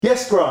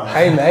Yes, Grant.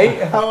 Hey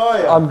mate. How are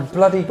you? I'm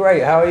bloody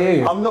great. How are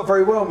you? I'm not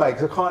very well, mate,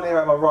 because I can't hear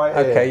out my right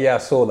ear. Okay, yeah, I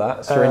saw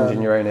that. Syringe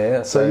in your own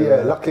ear. So yeah,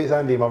 luckily it's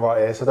Andy in my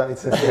right ear, so I don't need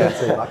to hear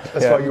too much.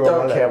 That's why you're on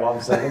my left. Care what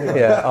I'm saying anyway.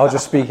 Yeah, I'll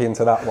just speak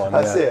into that one.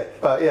 That's it.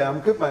 But yeah,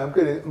 I'm good, mate. I'm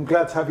good. I'm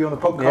glad to have you on the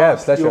podcast. Yeah,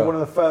 pleasure. You're one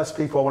of the first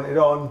people I wanted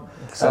on.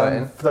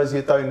 Exciting. For those of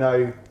you that don't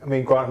know, me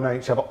and Grant have known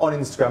each other on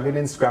Instagram. We've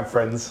been Instagram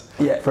friends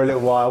for a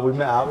little while. We've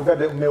met up. We've had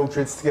little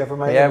Mildreds together,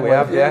 mate. Yeah, we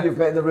have. Yeah. You've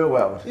met in the real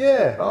world.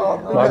 Yeah. Oh,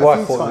 no. My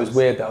wife thought it was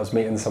weird that I was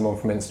meeting someone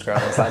from Instagram.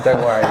 I was like,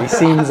 don't worry, he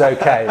seems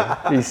okay.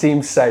 He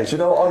seems safe. Do you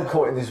know what? I'm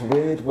caught in this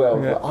weird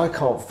world where I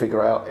can't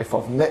figure out if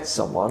I've met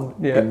someone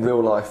in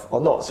real life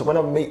or not. So when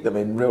I meet them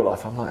in real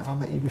life, I'm like, have I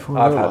met you before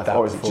in real life?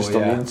 Or is it just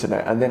on the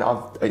internet? And then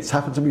it's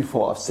happened to me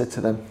before. I've said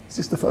to them, is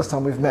this the first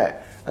time we've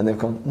met? And they've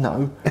gone,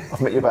 no, I've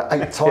met you about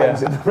 8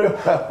 times in the real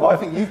world. Well, I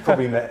think you've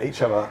probably met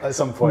each other at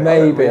some point.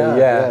 Maybe,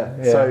 yeah.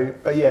 So,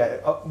 but yeah,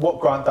 what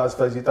Grant does,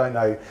 for those who don't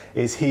know,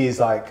 is he is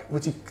like,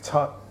 would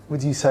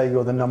you say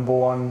you're the number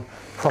one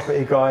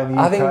property guy in the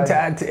UK?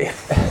 I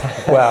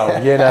think,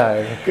 well, you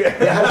know,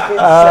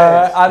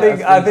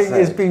 I think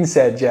it's been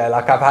said. Yeah,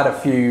 like I've had a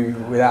few,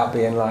 without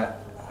being like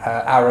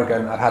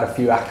arrogant, I've had a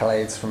few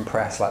accolades from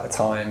press like the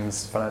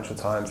Times, Financial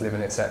Times,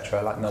 Living,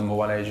 etc. Like number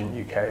one agent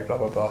UK, blah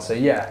blah blah. So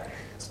yeah.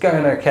 It's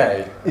going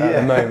okay at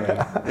the moment.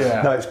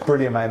 Yeah. No, it's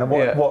brilliant, man. And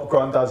what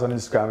Grant does on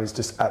Instagram is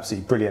just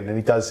absolutely brilliant. And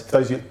he does, for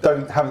those of you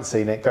who haven't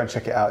seen it, go and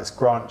check it out. It's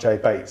Grant J.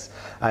 Bates.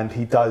 And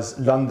he does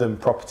London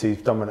properties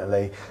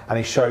predominantly. And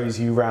he shows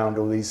you around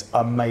all these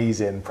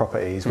amazing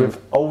properties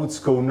with old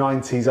school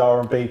 90s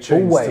R&B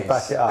tunes to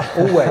back it up.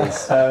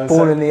 Always.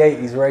 Born in the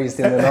 80s,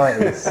 raised in the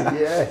 90s.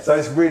 Yeah. So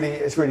it's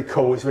really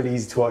cool. It's really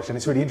easy to watch. And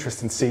it's really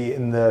interesting to see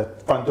in the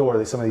front door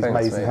of some of these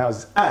amazing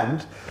houses.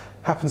 And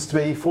happens to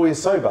be 4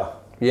 years sober.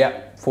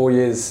 Yeah, 4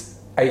 years,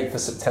 8th of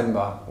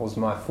September was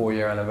my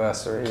 4-year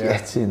anniversary. Yeah.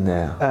 Get in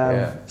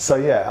there. So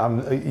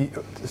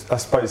I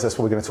suppose that's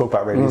what we're going to talk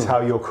about really, is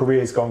how your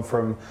career's gone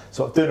from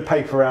sort of doing a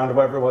paper round or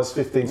whatever it was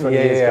 15, 20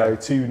 years ago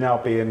to now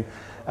being,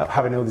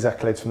 having all these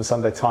accolades from the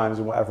Sunday Times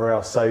and whatever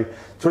else. So do you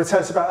want to tell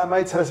us about that,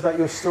 mate? Tell us about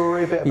your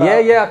story a bit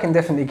about... Yeah, I can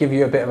definitely give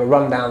you a bit of a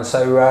rundown.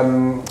 So I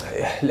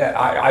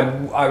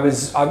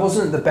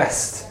wasn't the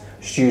best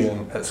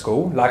student at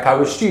school. Like I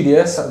was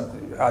studious,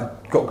 I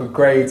got good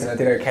grades and I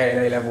did okay in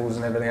A-levels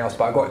and everything else,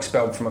 but I got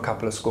expelled from a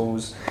couple of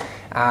schools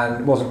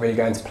and wasn't really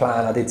going to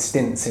plan. I did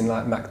stints in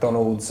like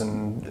McDonald's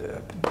and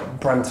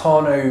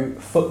Brantano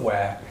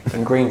footwear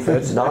in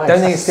Greenford. Nice. I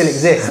don't think it still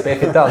exists, but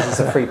if it does, it's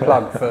a free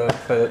plug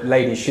for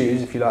ladies'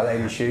 shoes, if you like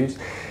ladies' shoes.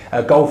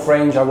 Golf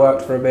range I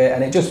worked for a bit,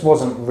 and it just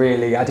wasn't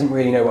really, I didn't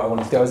really know what I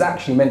wanted to do. I was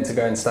actually meant to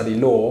go and study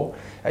law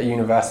at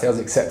university. I was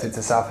accepted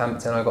to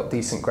Southampton. I got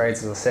decent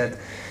grades, as I said.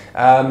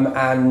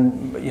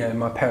 And you know,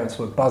 my parents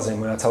were buzzing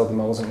when I told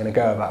them I wasn't going to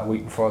go about a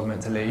week before I was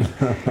meant to leave.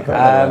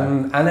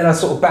 And then I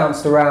sort of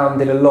bounced around,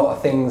 did a lot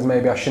of things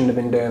maybe I shouldn't have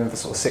been doing for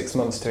sort of 6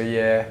 months to a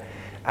year.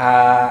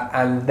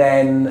 And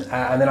then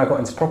I got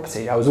into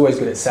property. I was always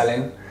good at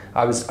selling.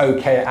 I was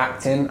okay at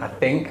acting, I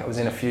think. I was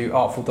in a few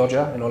Artful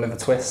Dodger in Oliver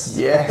Twist.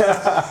 Yes.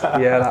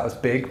 Yeah, that was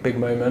big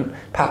moment.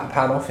 Papa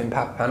Panoff in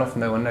Papa Panoff,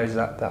 no one knows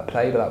that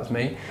play, but that was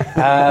me.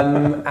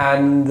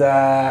 And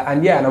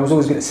I was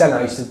always good at selling.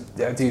 I used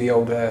to do the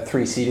old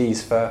 3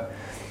 CDs for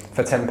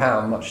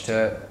 £10, much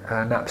to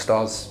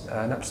Napster's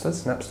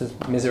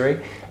misery.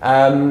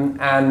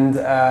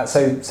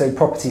 So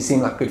property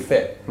seemed like a good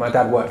fit. My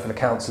dad worked for the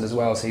council as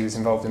well, so he was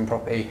involved in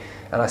property.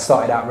 And I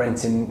started out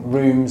renting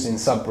rooms in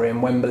Sudbury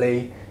and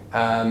Wembley.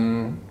 I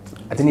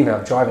didn't even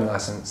have a driving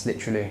licence,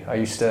 literally. I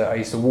used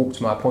to walk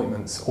to my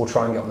appointments or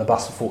try and get on the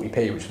bus for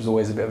 40p, which was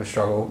always a bit of a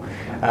struggle.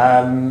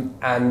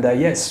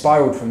 It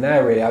spiralled from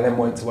there really. I then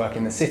went to work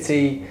in the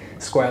city,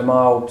 Square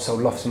Mile,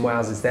 sold lofts and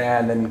warehouses there,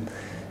 and then,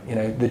 you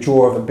know, the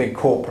draw of a big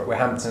corporate with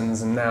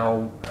Hamptons, and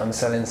now I'm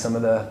selling some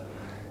of the,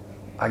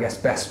 I guess,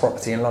 best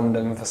property in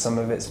London for some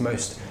of its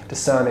most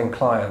discerning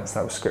clients.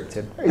 That was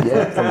scripted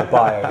from the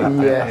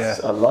bio.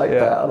 Yes, I like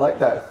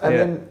that. And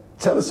then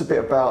tell us a bit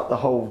about the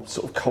whole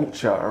sort of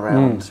culture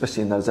around,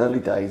 especially in those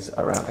early days,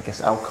 around, I guess,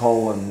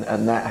 alcohol and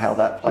how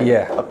that played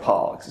a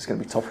part, because it's going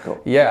to be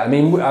topical. Yeah, I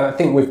mean, I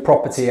think with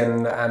property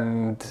and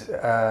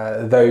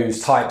those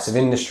types of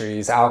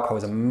industries, alcohol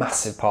is a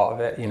massive part of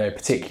it, you know,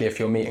 particularly if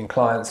you're meeting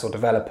clients or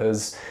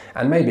developers,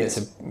 and maybe it's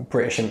a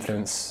British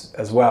influence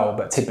as well,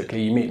 but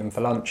typically you meet them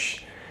for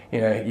lunch. You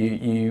know,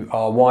 you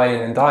are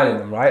wining and dining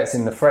them, right? It's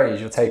in the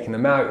phrase. You're taking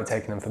them out, you're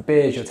taking them for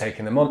beers, you're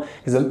taking them on.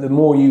 Because the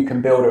more you can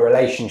build a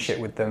relationship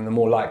with them, the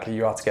more likely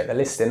you are to get the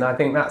listing. And I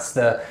think that's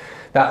the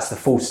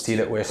falsity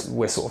that we're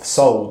sort of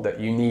sold,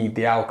 that you need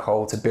the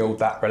alcohol to build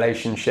that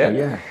relationship.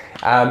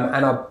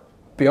 And I'll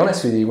be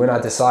honest with you, when I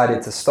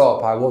decided to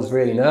stop, I was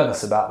really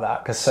nervous about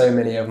that, because so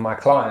many of my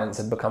clients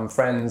had become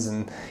friends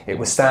and it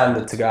was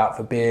standard to go out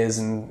for beers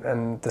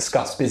and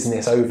discuss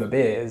business over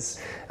beers.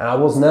 And I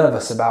was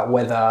nervous about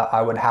whether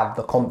I would have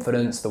the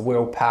confidence, the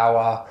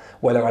willpower,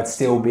 whether I'd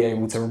still be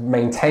able to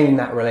maintain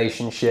that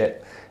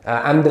relationship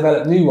and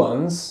develop new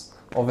ones,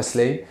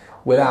 obviously,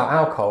 without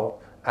alcohol.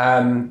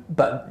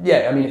 But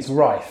yeah, I mean, it's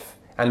rife.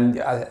 And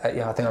I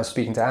think I was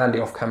speaking to Andy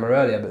off camera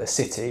earlier, but the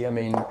city, I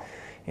mean,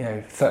 you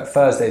know,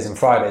 Thursdays and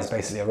Fridays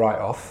basically a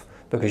write-off,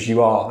 because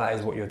that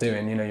is what you're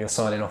doing. You know, you're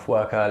signing off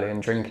work early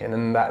and drinking,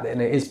 and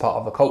it is part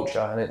of the culture,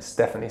 and it's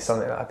definitely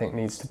something that I think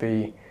needs to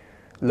be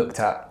looked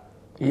at.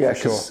 Yeah,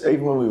 because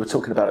even when we were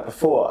talking about it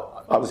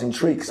before, I was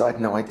intrigued because I had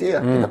no idea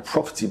in the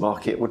property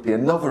market would be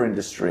another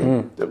industry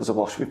that was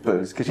awash with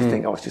booze, because you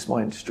think, oh, it's just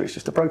my industry, it's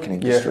just a broken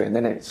industry, and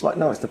then it's like,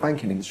 no, it's the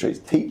banking industry, it's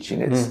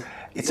teaching,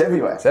 it's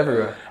everywhere. It's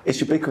everywhere. It's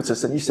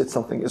ubiquitous, and you said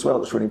something as well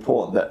that's really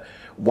important, that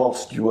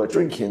whilst you were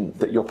drinking,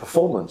 that your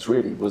performance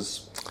really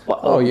was,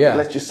 like,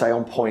 let's just say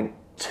on point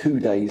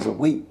 2 days a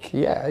week.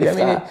 Yeah, I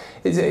mean,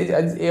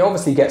 it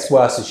obviously gets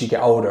worse as you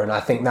get older, and I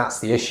think that's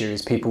the issue,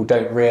 is people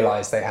don't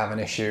realise they have an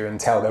issue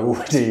until they're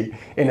already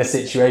in a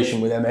situation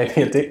where they're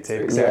maybe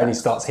addicted, because it only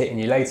starts hitting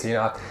you later. You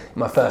know,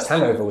 my first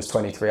hangover was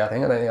 23, I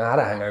think. I don't think I had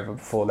a hangover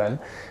before then.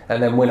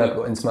 And then when I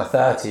got into my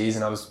 30s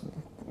and I was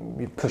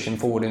pushing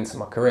forward into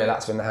my career,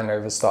 that's when the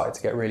hangovers started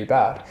to get really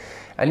bad.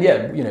 And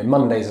yeah, you know,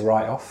 Monday's a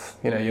write-off.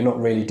 You know, you're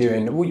not really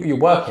doing, you're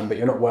working, but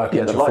you're not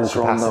working to full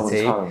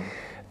capacity.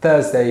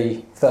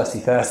 Thursday, Thirsty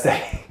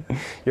Thursday,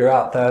 you're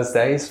out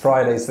Thursdays.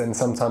 Fridays then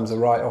sometimes a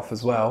write-off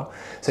as well.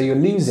 So you're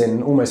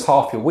losing almost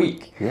half your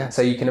week. Yeah.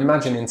 So you can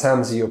imagine, in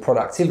terms of your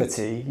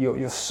productivity,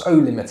 you're so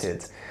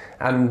limited.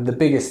 And the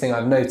biggest thing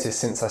I've noticed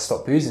since I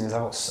stopped boozing is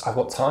I've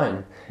got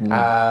time.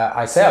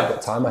 I say I've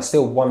got time, I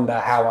still wonder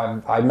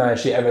how I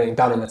managed to get everything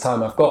done in the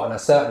time I've got, and I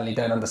certainly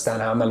don't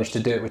understand how I managed to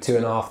do it with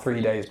 2.5,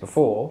 3 days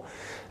before.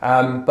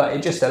 But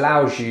it just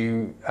allows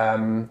you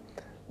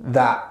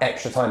that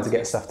extra time to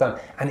get stuff done.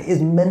 And it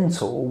is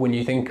mental when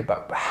you think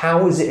about,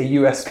 how is it a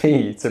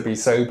USP to be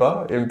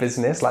sober in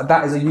business? Like,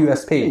 that is a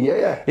USP.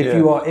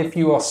 If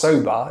you are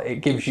sober,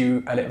 it gives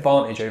you an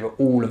advantage over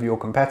all of your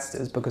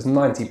competitors, because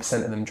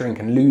 90% of them drink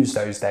and lose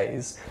those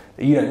days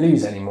that you don't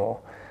lose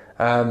anymore.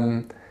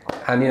 And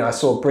you know, I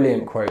saw a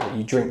brilliant quote that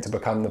you drink to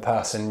become the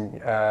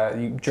person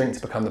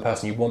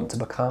you want to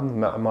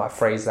become. I might have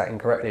phrased that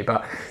incorrectly,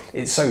 but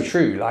it's so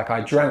true. Like,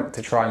 I drank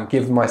to try and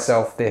give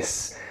myself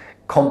this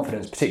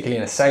confidence, particularly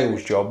in a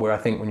sales job, where I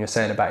think when you're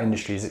saying about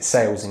industries, it's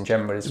sales in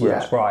general is where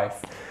it's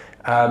rife.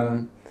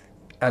 And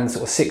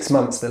sort of 6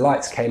 months, the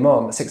lights came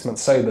on. 6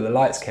 months sober, the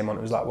lights came on.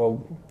 It was like,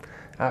 well,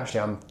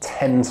 actually, I'm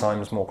 10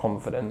 times more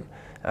confident,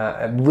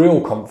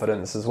 real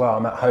confidence as well.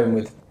 I'm at home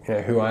with, you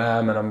know, who I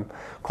am, and I'm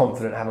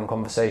confident having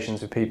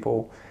conversations with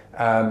people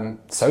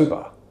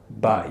sober.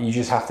 But you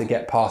just have to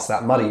get past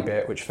that muddy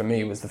bit, which for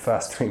me was the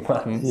first 3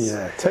 months.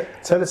 Yeah,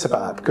 tell us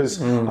about that,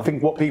 because I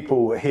think what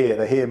people hear,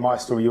 they hear my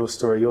story, your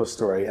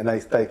story, and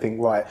they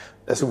think, right,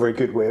 that's all very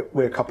good.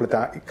 We're a couple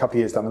of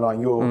years down the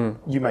line.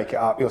 You make it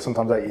up. You're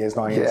sometimes 8 years,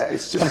 9 years. Yeah,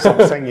 it's just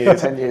sometimes 10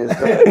 years. 10 years.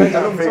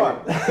 A long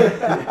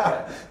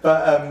time.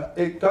 But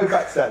go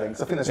back to that then,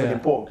 because I think that's really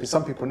important. Because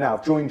some people now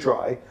have joined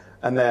Dryy,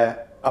 and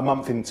they're a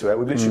month into it.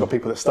 We've literally got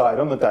people that started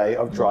on the day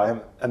of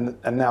Dryy,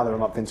 and now they're a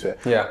month into it.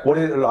 Yeah. What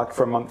did it look like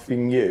for a month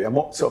being you, and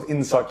what sort of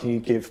insight can you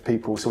give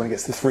people so when it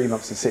gets to 3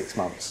 months and 6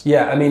 months?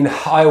 Yeah, I mean,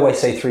 I always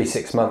say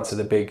 3-6 months are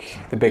the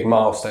big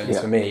milestones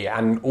for me,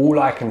 and all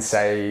I can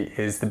say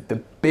is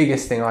the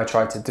biggest thing I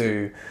tried to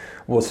do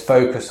was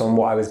focus on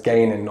what I was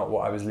gaining, not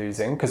what I was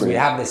losing, because we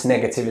have this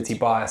negativity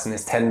bias and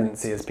this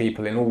tendency as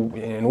people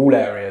in all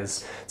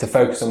areas to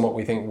focus on what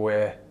we think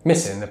we're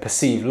missing, the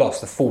perceived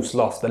loss, the false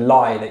loss, the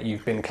lie that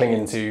you've been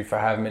clinging to for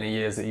however many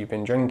years that you've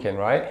been drinking,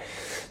 right?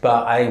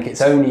 But I think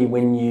it's only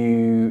when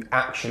you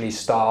actually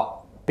start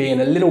being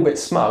a little bit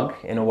smug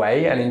in a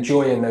way and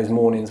enjoying those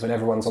mornings when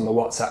everyone's on the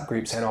WhatsApp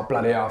group saying, oh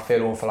bloody hell, I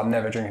feel awful, I'm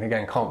never drinking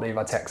again, can't believe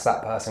I text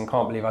that person,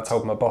 can't believe I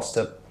told my boss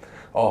to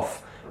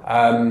off.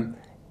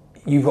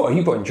 You've got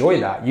to enjoy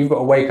that. You've got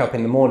to wake up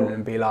in the morning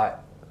and be like,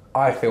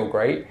 I feel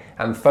great,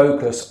 and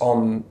focus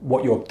on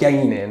what you're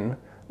gaining,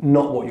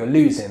 not what you're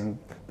losing.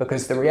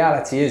 Because the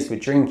reality is, with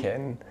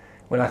drinking,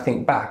 when I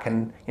think back,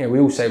 and you know, we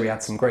all say we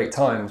had some great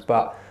times,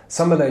 but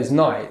some of those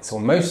nights,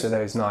 or most of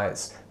those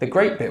nights, the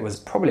great bit was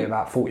probably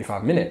about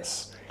 45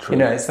 minutes. True. You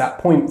know, it's that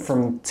point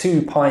from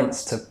 2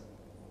 pints to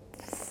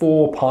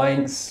 4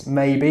 pints,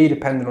 maybe,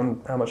 depending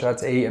on how much I had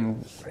to eat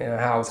and, you know,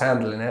 how I was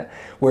handling it,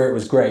 where it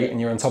was great and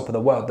you're on top of the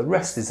world. The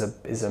rest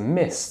is a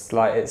mist.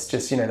 Like, it's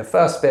just, you know, the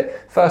first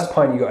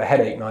pint you got a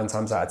headache 9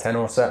 times out of 10,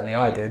 or certainly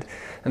I did,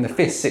 and the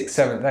 5th,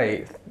 6th, 7th,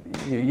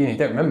 8th, you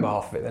don't remember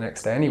half of it the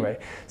next day anyway.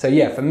 So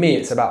yeah, for me,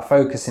 it's about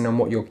focusing on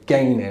what you're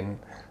gaining,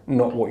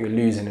 not what you're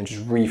losing, and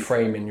just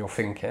reframing your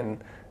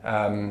thinking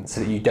so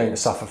that you don't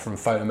suffer from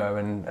FOMO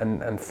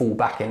and fall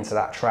back into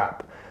that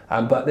trap.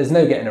 But there's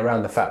no getting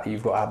around the fact that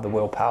you've got to have the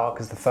willpower,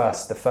 because the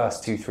first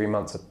 2-3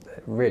 months are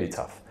really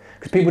tough.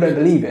 Because people don't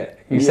believe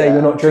it. You say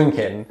you're not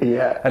drinking,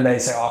 and they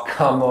say, "Oh,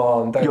 come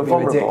on, don't be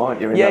ridiculous." Aren't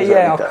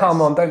you?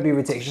 Come on, don't be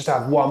ridiculous. Just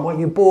have one. Why are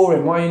you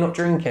boring? Why are you not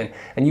drinking?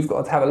 And you've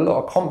got to have a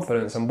lot of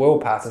confidence and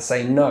willpower to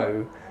say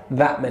no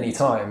that many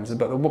times.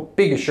 But the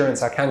big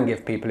assurance I can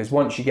give people is,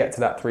 once you get to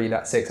that 3,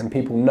 that 6, and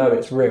people know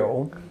it's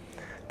real,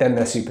 then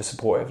they're super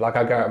supportive. Like,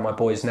 I go out with my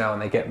boys now,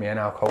 and they get me an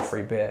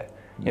alcohol-free beer.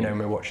 You know, when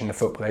we're watching the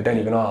football, they don't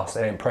even ask.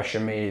 They don't pressure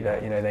me.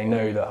 That, you know, they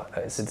know that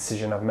it's a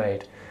decision I've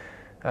made.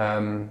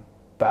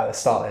 But at the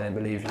start, they didn't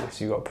believe you,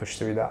 so you've got to push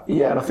through that.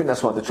 Yeah, and I think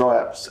that's why the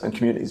Dryy apps and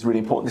community is really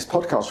important. This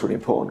podcast is really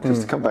important because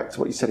to come back to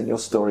what you said in your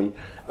story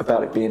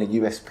about it being a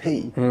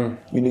USP,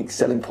 unique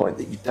selling point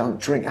that you don't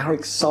drink, how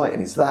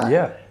exciting is that?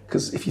 Yeah.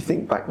 Because if you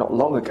think back not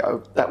long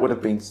ago, that would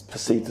have been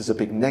perceived as a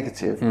big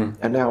negative,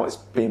 and now it's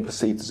being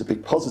perceived as a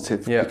big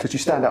positive because you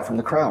stand out from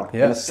the crowd.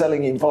 In a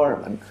selling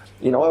environment,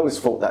 I always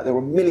thought that there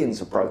were millions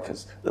of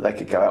brokers that they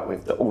could go out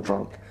with that all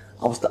drunk.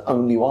 I was the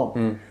only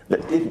one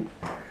that didn't.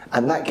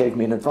 And that gave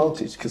me an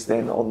advantage because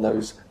then on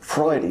those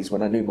Fridays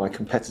when I knew my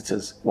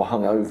competitors were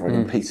hungover and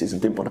in pieces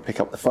and didn't want to pick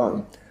up the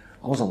phone,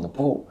 I was on the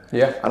ball.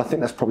 Yeah. And I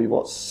think that's probably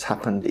what's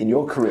happened in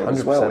your career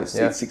as well. It's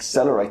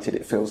accelerated,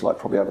 it feels like,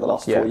 probably over the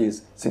last 4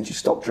 years since you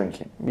stopped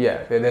drinking.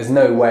 Yeah, there's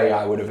no way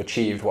I would have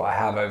achieved what I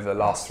have over the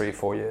last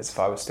 3-4 years if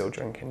I was still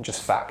drinking,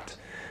 just fact.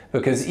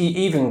 Because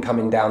even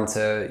coming down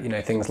to,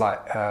 things like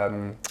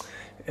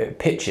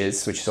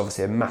pitches, which is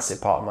obviously a massive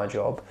part of my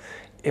job,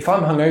 if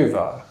I'm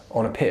hungover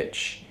on a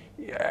pitch,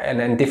 and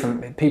then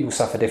different people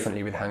suffer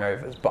differently with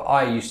hangovers, but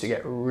I used to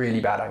get really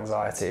bad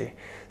anxiety.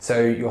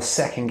 So you're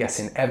second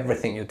guessing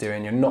everything you're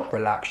doing, you're not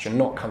relaxed, you're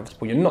not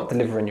comfortable, you're not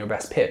delivering your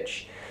best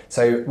pitch.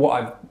 So what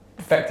I've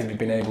effectively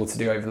been able to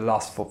do over the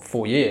last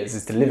 4 years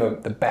is deliver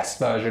the best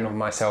version of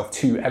myself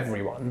to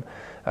everyone,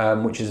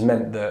 which has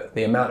meant that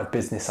the amount of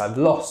business I've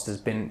lost has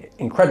been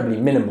incredibly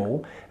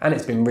minimal, and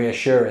it's been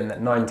reassuring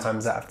that 9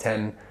 times out of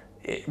 10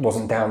 it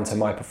wasn't down to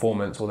my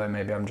performance, although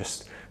maybe I'm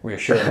just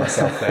reassuring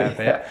myself there.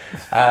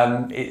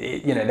 But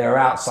there are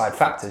outside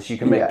factors. You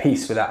can make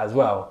peace with that as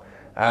well.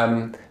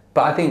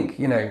 But I think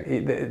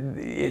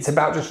it's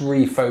about just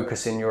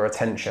refocusing your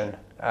attention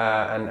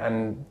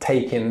and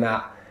taking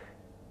that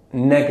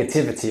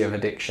negativity of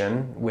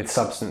addiction with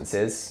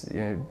substances,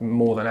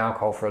 more than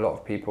alcohol for a lot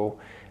of people,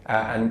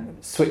 and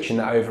switching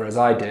that over as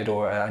I did,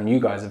 and you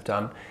guys have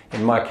done,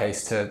 in my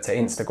case, to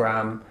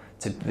Instagram,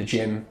 to the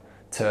gym,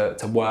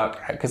 to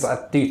work. Because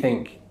I do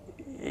think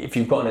if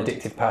you've got an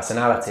addictive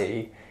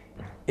personality,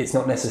 it's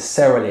not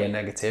necessarily a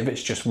negative.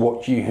 It's just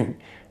what you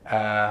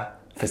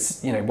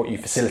what you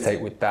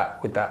facilitate with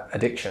that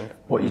addiction.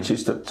 What you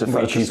choose to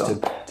focus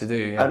on. To do.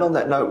 Yeah. And on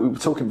that note, we were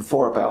talking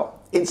before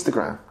about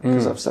Instagram,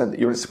 because I've said that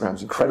your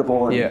Instagram's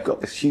incredible and you've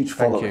got this huge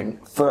following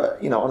for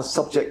on a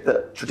subject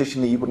that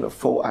traditionally you wouldn't have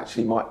thought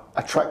actually might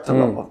attract a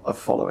lot of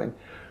following.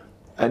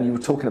 And you were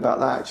talking about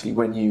that actually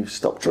when you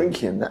stopped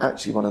drinking, that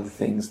actually one of the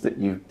things that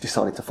you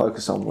decided to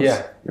focus on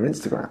was your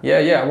Instagram.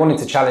 I wanted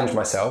to challenge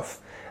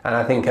myself. And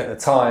I think at the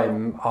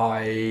time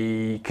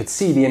I could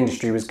see the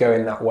industry was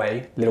going that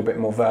way, a little bit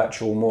more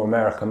virtual, more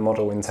American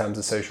model in terms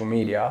of social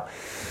media.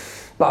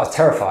 But I was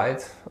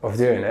terrified of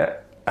doing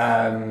it.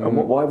 And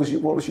what was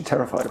you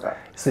terrified about?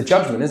 It's the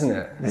judgment, isn't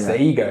it? It's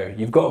the ego.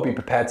 You've got to be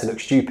prepared to look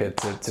stupid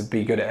to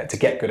be good at it, to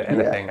get good at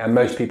anything. And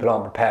most people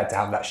aren't prepared to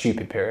have that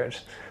stupid period.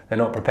 They're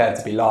not prepared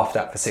to be laughed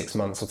at for 6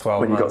 months or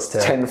 12 months to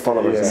 10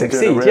 followers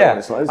succeed.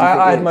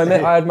 I had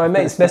my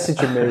mates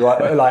messaging me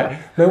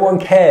like, no one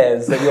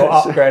cares that you're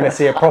up going to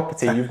see a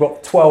property. You've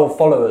got 12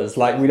 followers.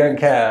 Like, we don't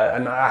care.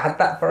 And I had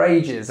that for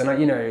ages.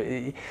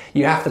 And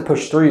you have to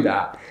push through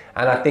that.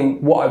 And I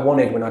think what I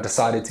wanted when I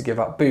decided to give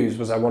up booze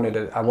was I wanted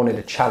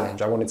a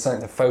challenge. I wanted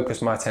something to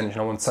focus my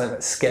attention. I wanted something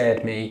that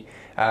scared me,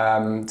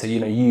 to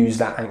use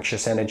that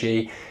anxious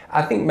energy.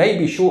 I think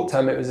maybe short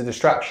term it was a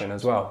distraction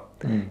as well.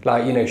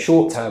 Like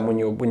short term when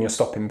you're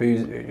stopping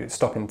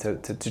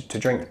to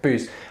drink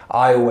booze,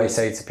 I always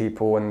say to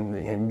people,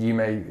 and you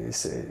may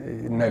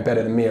know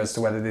better than me as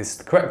to whether this is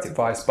the correct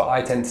advice, but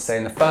I tend to say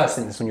in the first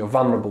instance when you're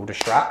vulnerable,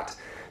 distract.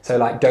 So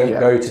don't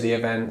go to the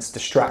events,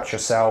 distract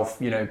yourself,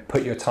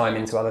 put your time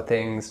into other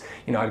things,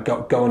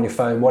 go on your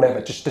phone,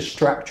 whatever, just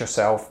distract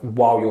yourself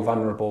while you're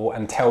vulnerable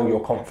until you're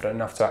confident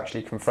enough to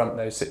actually confront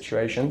those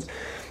situations.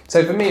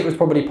 So for me, it was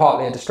probably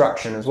partly a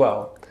distraction as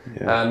well.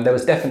 Yeah. There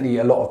was definitely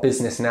a lot of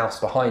business nous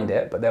behind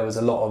it, but there was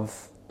a lot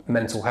of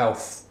mental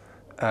health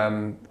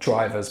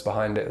drivers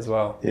behind it as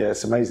well. Yeah,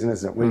 it's amazing,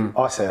 isn't it?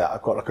 I say that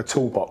I've got like a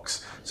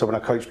toolbox. So when I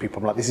coach people,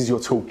 I'm like, this is your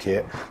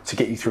toolkit to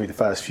get you through the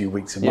first few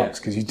weeks and months,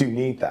 because you do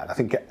need that. I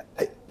think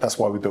that's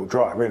why we built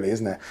Dryy, really,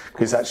 isn't it?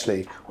 Because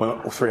actually, when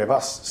all 3 of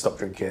us stopped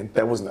drinking,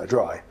 there wasn't a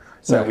Dryy.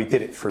 So we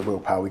did it through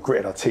willpower, we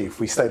gritted our teeth,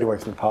 we stayed away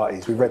from the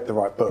parties, we read the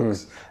right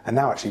books, and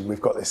now actually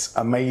we've got this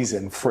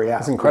amazing free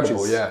app. It's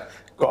incredible,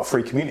 got a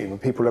free community when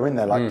people are in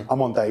there like,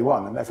 I'm on day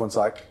one, and everyone's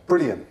like,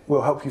 brilliant,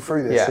 we'll help you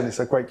through this, and it's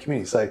a great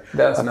community. So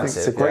I think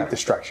it's a great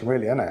distraction,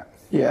 really, isn't it?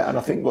 Yeah, and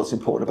I think what's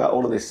important about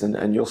all of this,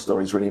 and your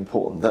story is really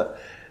important, that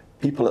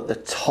people at the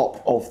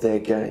top of their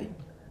game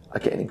are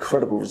getting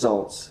incredible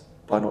results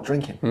by not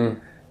drinking.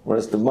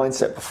 Whereas the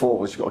mindset before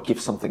was you've got to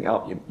give something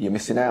up, you're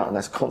missing out, and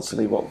that's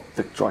constantly what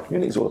the Dryy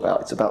community is all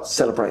about. It's about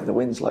celebrating the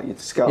wins like you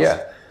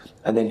discussed,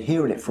 and then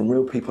hearing it from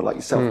real people like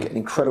yourself, getting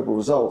incredible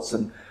results.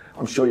 And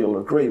I'm sure you'll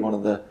agree, one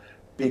of the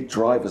big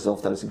drivers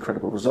of those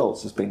incredible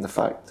results has been the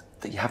fact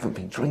that you haven't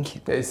been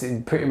drinking. It's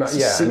pretty much,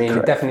 I mean,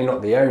 definitely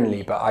not the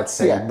only, but I'd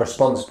say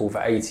responsible for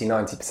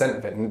 80-90%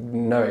 of it,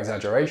 no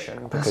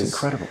exaggeration. Because that's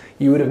incredible.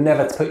 You would have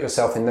never put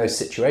yourself in those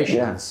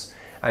situations,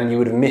 and you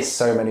would have missed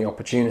so many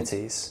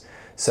opportunities.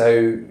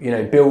 So,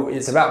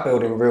 it's about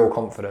building real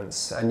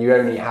confidence, and you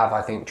only have,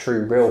 I think,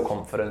 true real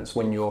confidence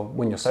when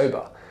you're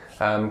sober.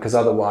 Because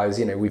otherwise,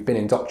 we've been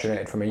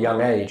indoctrinated from a young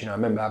age. I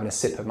remember having a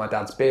sip of my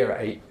dad's beer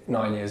at 8,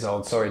 9 years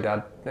old. Sorry,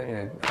 Dad.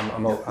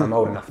 I'm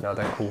old enough now.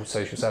 Don't call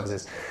social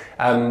services.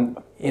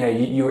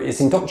 It's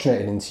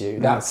indoctrinated into you.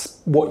 That's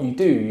what you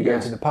do. You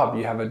go to the pub.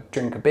 You have a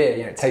drink of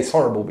beer. It tastes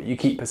horrible, but you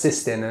keep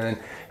persisting, and then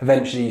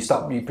eventually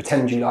you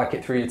pretend you like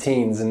it through your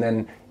teens, and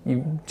then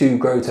you do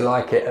grow to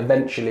like it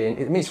eventually.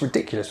 And it's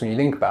ridiculous when you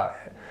think about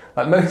it.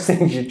 Like most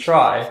things you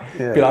try,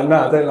 be like,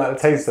 no, I don't like the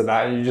taste of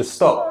that, and you just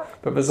stop.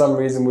 But for some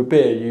reason with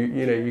beer,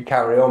 you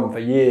carry on for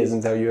years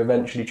until you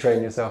eventually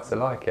train yourself to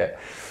like it.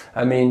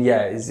 I mean,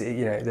 there's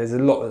a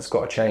lot that's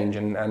got to change,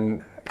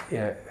 and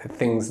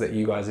things that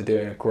you guys are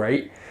doing are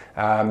great.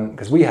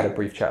 Because we had a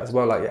brief chat as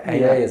well. Like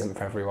AA isn't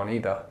for everyone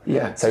either.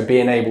 Yeah. So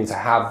being able to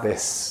have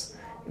this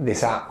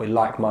app with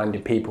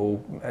like-minded people,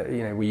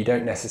 where you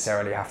don't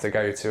necessarily have to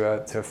go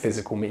to a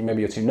physical meeting.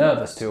 Maybe you're too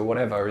nervous to, or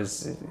whatever.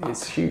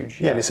 It's huge.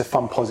 Yeah, and it's a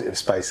fun, positive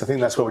space. I think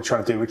that's what we're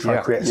trying to do. We're trying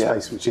to create a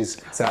space which is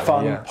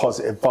fun,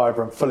 positive,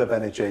 vibrant, full of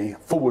energy,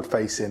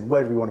 forward-facing.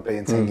 Where do we want to be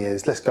in 10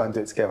 years? Let's go and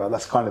do it together.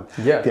 That's kind of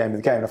the aim of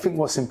the game. And I think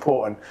what's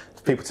important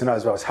for people to know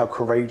as well is how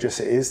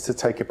courageous it is to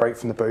take a break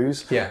from the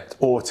booze,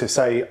 or to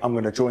say I'm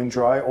going to join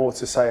Dryy, or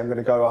to say I'm going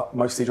to go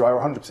mostly Dryy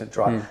or 100%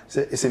 Dryy.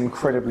 So it's an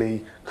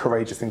incredibly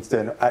courageous thing to do.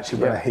 And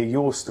actually, when I hear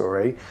your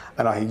story,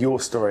 and I hear your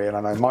story, and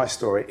I know my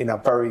story, in a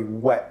very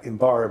wet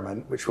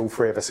environment, which all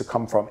three of us have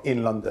come from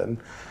in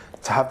London,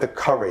 to have the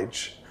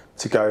courage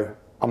to go,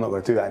 I'm not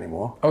going to do that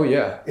anymore. Oh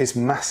yeah, it's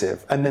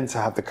massive. And then to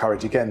have the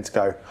courage again to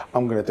go,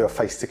 I'm going to do a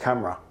face to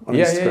camera on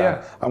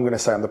Instagram. I'm going to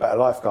say I'm the Better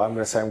Life guy. I'm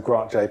going to say I'm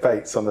Grant J.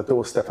 Bates on the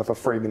doorstep of a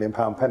 £3 million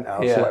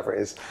penthouse, or whatever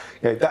it is.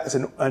 That is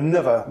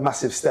another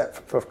massive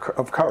step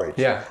of courage.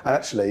 Yeah. And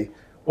actually,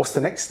 what's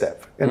the next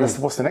step? And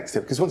what's the next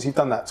step? Because once you've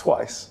done that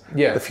twice,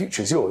 the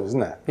future's yours,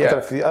 isn't it? Yeah.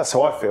 That's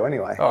how I feel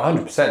anyway. Oh,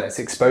 100%. It's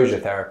exposure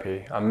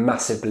therapy. I'm a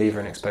massive believer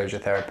in exposure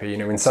therapy.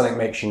 When something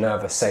makes you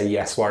nervous, say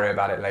yes, worry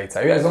about it later.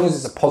 As long as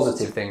it's a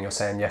positive thing you're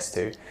saying yes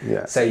to,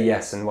 say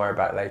yes and worry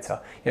about it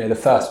later. The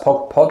first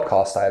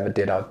podcast I ever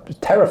did, I was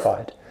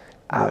terrified.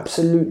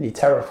 Absolutely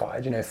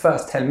terrified.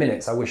 First 10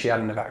 minutes, I wish he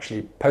hadn't have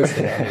actually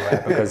posted it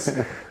anywhere because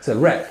it's a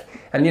wreck.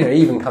 And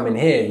even coming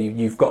here,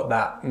 you've got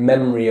that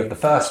memory of the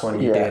first one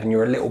you did, and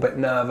you're a little bit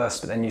nervous,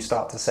 but then you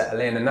start to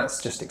settle in, and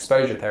that's just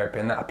exposure therapy,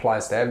 and that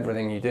applies to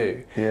everything you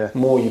do. The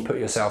more you put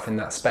yourself in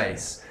that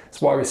space. It's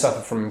why we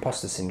suffer from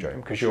imposter syndrome,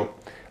 because you're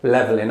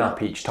leveling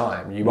up each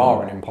time. You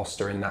are an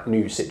imposter in that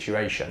new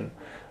situation.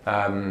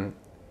 I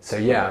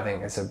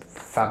think it's a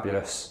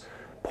fabulous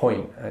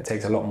point. It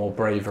takes a lot more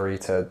bravery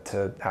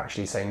to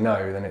actually say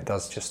no than it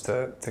does just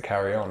to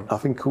carry on. I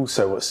think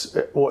also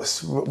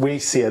what's we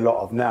see a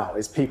lot of now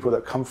is people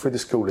that come through the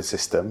schooling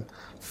system,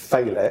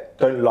 fail it,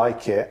 don't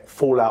like it,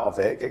 fall out of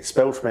it, get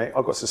expelled from it.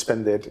 I got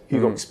suspended,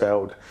 you got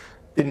expelled.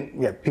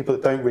 People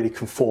that don't really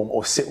conform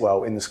or sit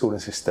well in the schooling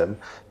system,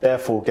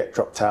 therefore get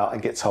dropped out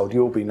and get told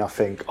you'll be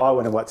nothing. I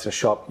went and worked in a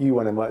shop, you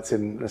went and worked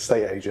in an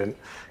estate agent.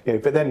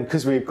 But then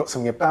because we've got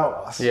something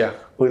about us,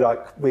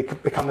 we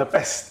become the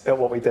best at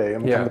what we do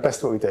and become the best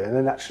at what we do. And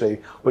then actually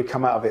we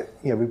come out of it,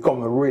 we've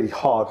gone a really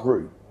hard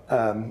route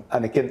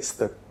and against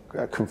the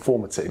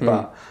conformity,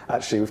 but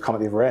actually we've come at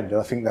the other end, and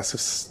I think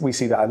we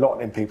see that a lot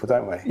in people,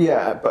 don't we?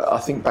 Yeah, but I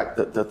think back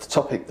that the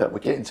topic that we're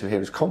getting to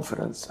here is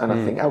confidence, and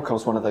I think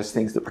alcohol's one of those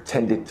things that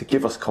pretended to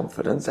give us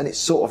confidence, and it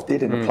sort of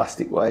did in a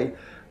plastic way,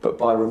 but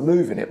by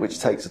removing it, which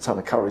takes a ton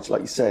of courage,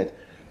 like you said,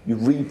 you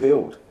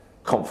rebuild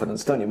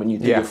confidence, don't you? When you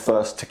do your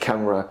first to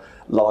camera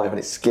live and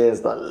it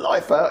scares the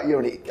life out of you,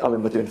 and I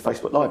remember doing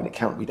Facebook Live and it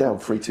counted me down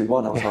 3, 2,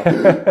 1. I was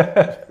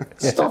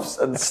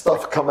like,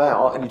 stuff come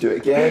out, and you do it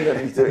again,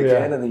 and you do it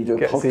again, and then you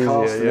do a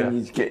podcast, and then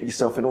you get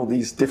yourself in all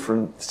these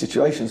different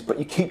situations. But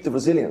you keep the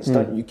resilience,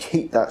 don't you? You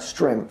keep that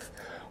strength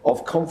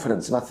of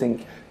confidence, and I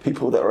think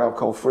people that are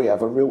alcohol free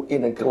have a real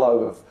inner glow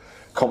of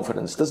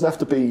confidence. It doesn't have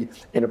to be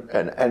in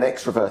an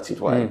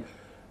extroverted way.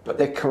 But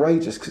they're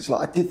courageous, because it's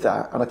like, I did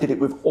that, and I did it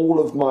with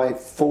all of my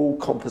full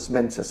compos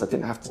mentis. I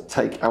didn't have to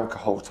take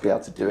alcohol to be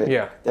able to do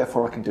it.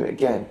 Therefore, I can do it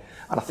again.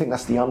 And I think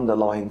that's the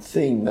underlying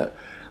theme that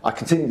I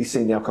continually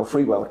see in the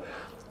alcohol-free world.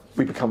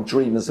 We become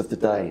dreamers of the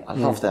day. I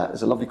love that.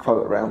 There's a lovely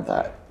quote around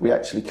that. We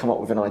actually come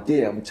up with an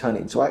idea and we turn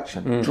it into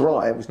action.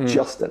 Dryy was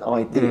just an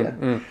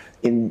idea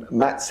in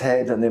Matt's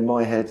head and in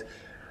my head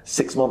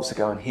 6 months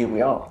ago, and here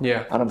we are.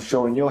 And I'm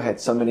sure in your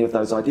head, so many of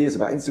those ideas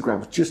about Instagram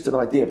was just an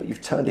idea, but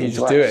you've turned it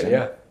into action. You just do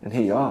it, and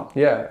here you are.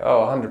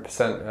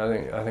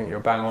 100%. I think you're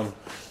bang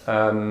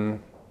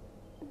on.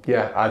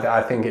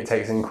 I think it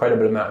takes an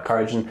incredible amount of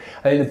courage, and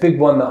I think the big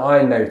one that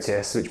I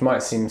notice, which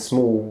might seem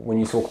small when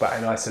you talk about it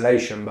in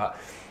isolation, but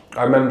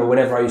I remember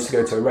whenever I used to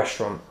go to a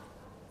restaurant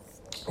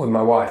with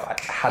my wife, I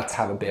had to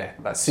have a beer.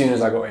 As soon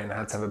as I got in, I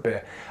had to have a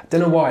beer. I don't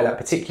know why,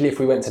 particularly if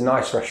we went to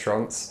nice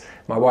restaurants.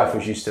 My wife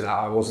was used to that,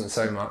 I wasn't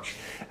so much.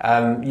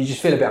 You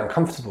just feel a bit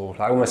uncomfortable.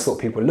 I almost thought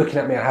people were looking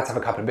at me. I had to have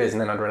a couple of beers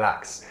and then I'd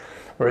relax.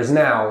 Whereas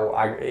now,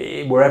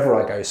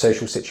 wherever I go,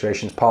 social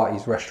situations,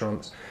 parties,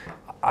 restaurants,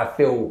 I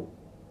feel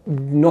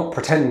not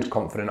pretend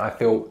confident. I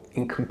feel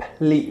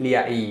completely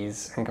at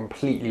ease and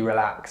completely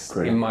relaxed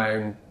in my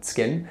own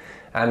skin.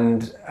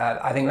 And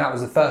I think that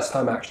was the first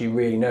time I actually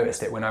really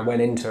noticed it, when I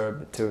went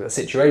into a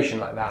situation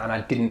like that and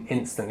I didn't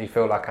instantly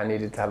feel like I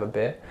needed to have a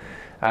beer.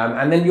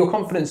 And then your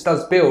confidence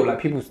does build.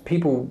 Like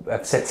people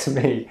have said to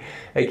me,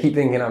 they keep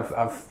thinking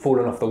I've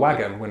fallen off the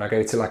wagon when I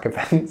go to like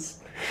events,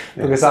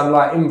 because I'm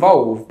like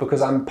involved,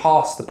 because I'm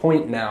past the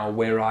point now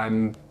where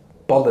I'm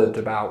bothered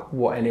about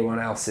what anyone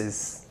else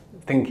is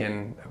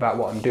thinking about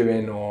what I'm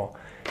doing, or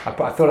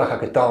I feel like I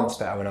could dance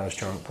better when I was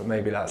drunk, but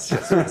maybe that's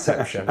just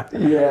perception. But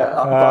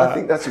I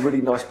think that's a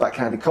really nice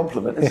backhanded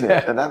compliment, isn't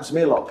it? And that happens to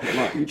me a lot. People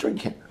are like, "Are you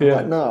drinking?" I'm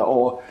like, no.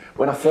 Or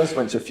when I first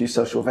went to a few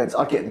social events,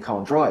 I'd get in the car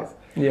and drive.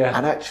 Yeah.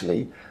 And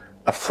actually,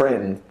 a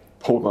friend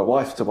pulled my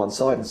wife to one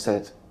side and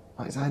said,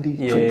 "Is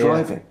Andy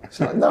driving?"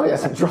 She's like, "No, he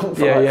hasn't drunk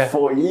for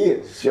 4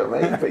 years." You know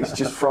what I mean? But he's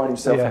just throwing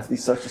himself into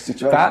these social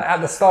situations. But at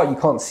the start, you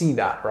can't see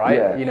that, right?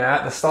 Yeah. You know,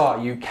 at the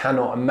start, you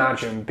cannot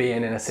imagine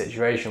being in a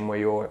situation where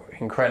you're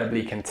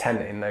incredibly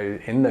content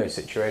in those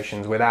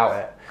situations without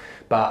it.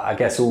 But I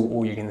guess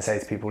all you can say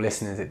to people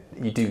listening is that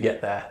you do get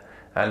there.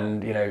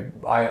 And you know,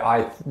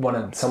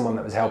 someone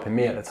that was helping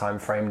me at the time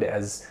framed it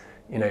as,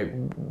 you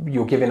know,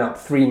 you're giving up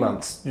 3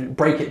 months.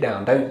 Break it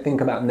down. Don't think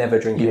about never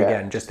drinking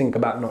again. Just think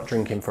about not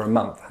drinking for a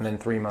month and then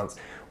 3 months.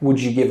 Would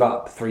you give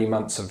up 3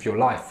 months of your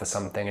life for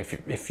something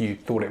if you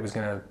thought it was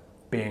going to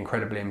be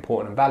incredibly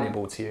important and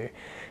valuable to you?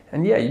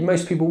 And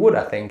most people would,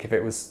 I think, if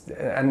it was.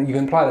 And you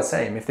can apply the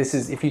same. If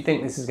you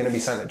think this is going to be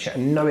something that,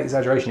 no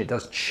exaggeration, it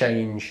does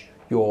change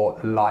your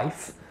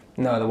life.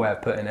 No other way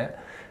of putting it.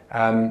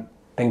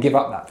 Then give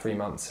up that 3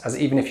 months,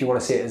 even if you want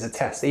to see it as a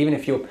test, even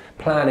if you're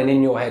planning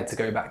in your head to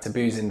go back to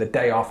boozing the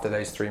day after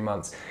those 3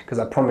 months, because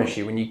I promise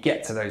you, when you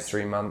get to those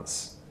 3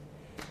 months,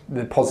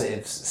 the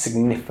positives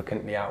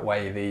significantly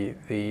outweigh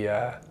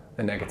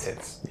the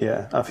negatives.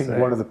 Yeah, I think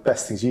one of the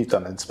best things you've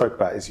done and spoke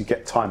about is you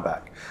get time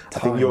back. I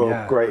think you're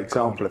a great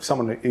example of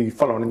someone who you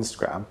follow on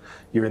Instagram.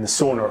 You're in the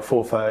sauna at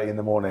 4:30 in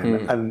the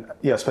morning, and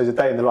I suppose a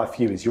day in the life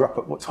for you is you're up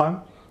at what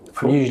time?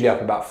 I'm usually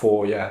up about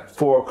 4,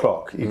 4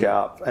 o'clock, you get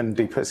up, and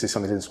he puts this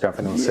on his Instagram for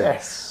anyone to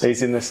see.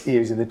 He's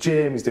in the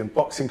gym, he's doing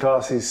boxing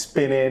classes,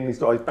 spinning, he's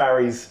got his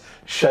Barry's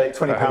shake,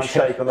 20-pound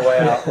shake on the way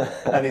out,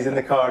 and he's in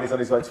the car and he's on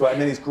his way to work,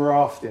 and then he's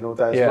grafting all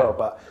day as well.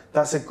 But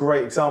that's a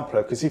great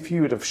example, because if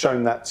you would have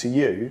shown that to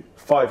you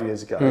 5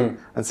 years ago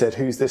and said,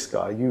 "Who's this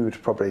guy?" you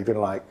would probably been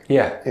like,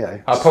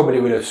 I probably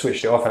would have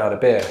switched it off and had a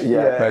beer.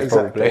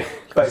 Probably.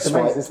 But it's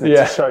amazing, isn't it,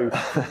 to show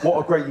what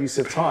a great use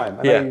of time.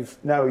 And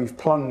now you've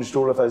plunged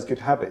all of those good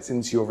habits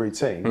into your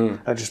routine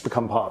and just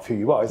become part of who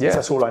you are.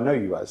 That's all I know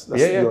you as.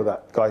 You're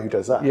that guy who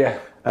does that.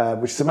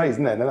 Which is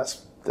amazing, then, and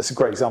that's a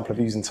great example of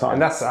using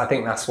time. And I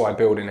think that's why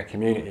building a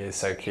community is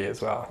so key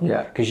as well.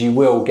 Because you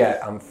will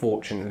get,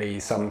 unfortunately,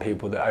 some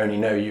people that only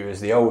know you as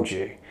the old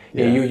you.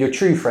 Your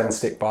true friends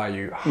stick by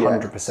you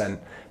 100%.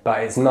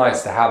 But it's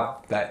nice to have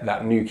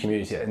that new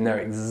community and know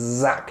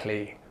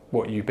exactly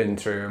what you've been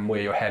through and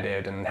where you're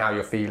headed and how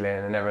you're feeling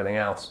and everything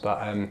else. But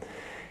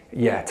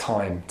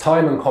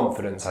time and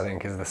confidence, I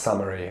think, is the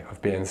summary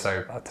of being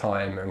sober.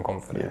 Time and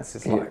confidence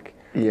is like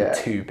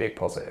two big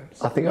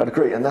positives. I think I'd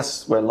agree, and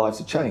that's where lives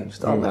have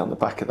changed, aren't they, on the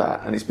back of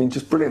that? And it's been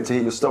just brilliant to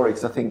hear your story,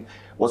 because I think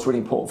what's really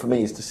important for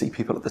me is to see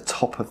people at the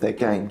top of their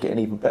game getting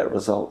even better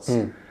results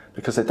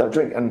because they don't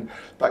drink. And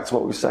back to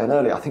what we were saying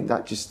earlier, I think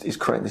that just is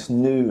creating this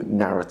new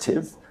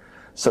narrative.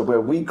 So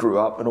where we grew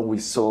up and all we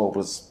saw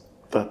was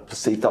the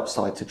perceived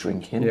upside to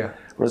drinking,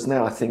 whereas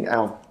now I think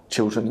our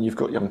children, and you've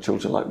got young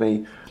children like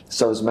me,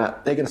 so as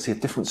Matt, they're going to see a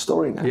different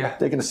story now.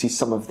 They're going to see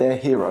some of their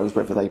heroes,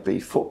 whether they be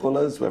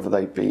footballers, whether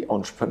they be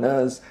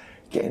entrepreneurs,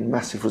 getting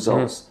massive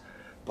results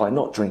by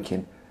not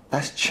drinking.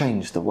 That's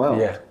changed the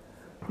world.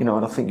 You know,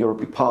 and I think you're a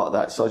big part of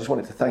that. So I just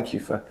wanted to thank you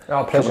for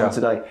coming on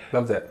today.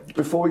 Loved it.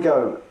 Before we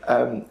go,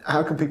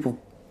 how can people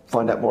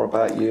find out more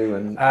about you?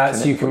 And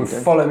so you can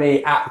follow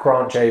me at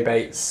Grant J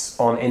Bates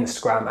on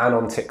Instagram and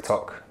on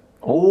TikTok.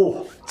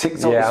 Oh,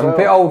 TikTok as I'm well. a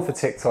bit old for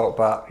TikTok,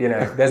 but you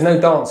know, there's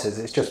no dances,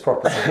 it's just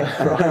property.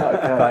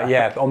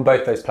 But on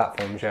both those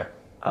platforms,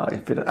 Oh,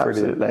 you've been an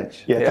absolute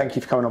ledge. Thank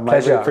you for coming on, mate.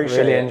 Pleasure, Really appreciate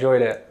it. Really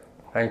enjoyed it.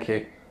 Thank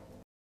you.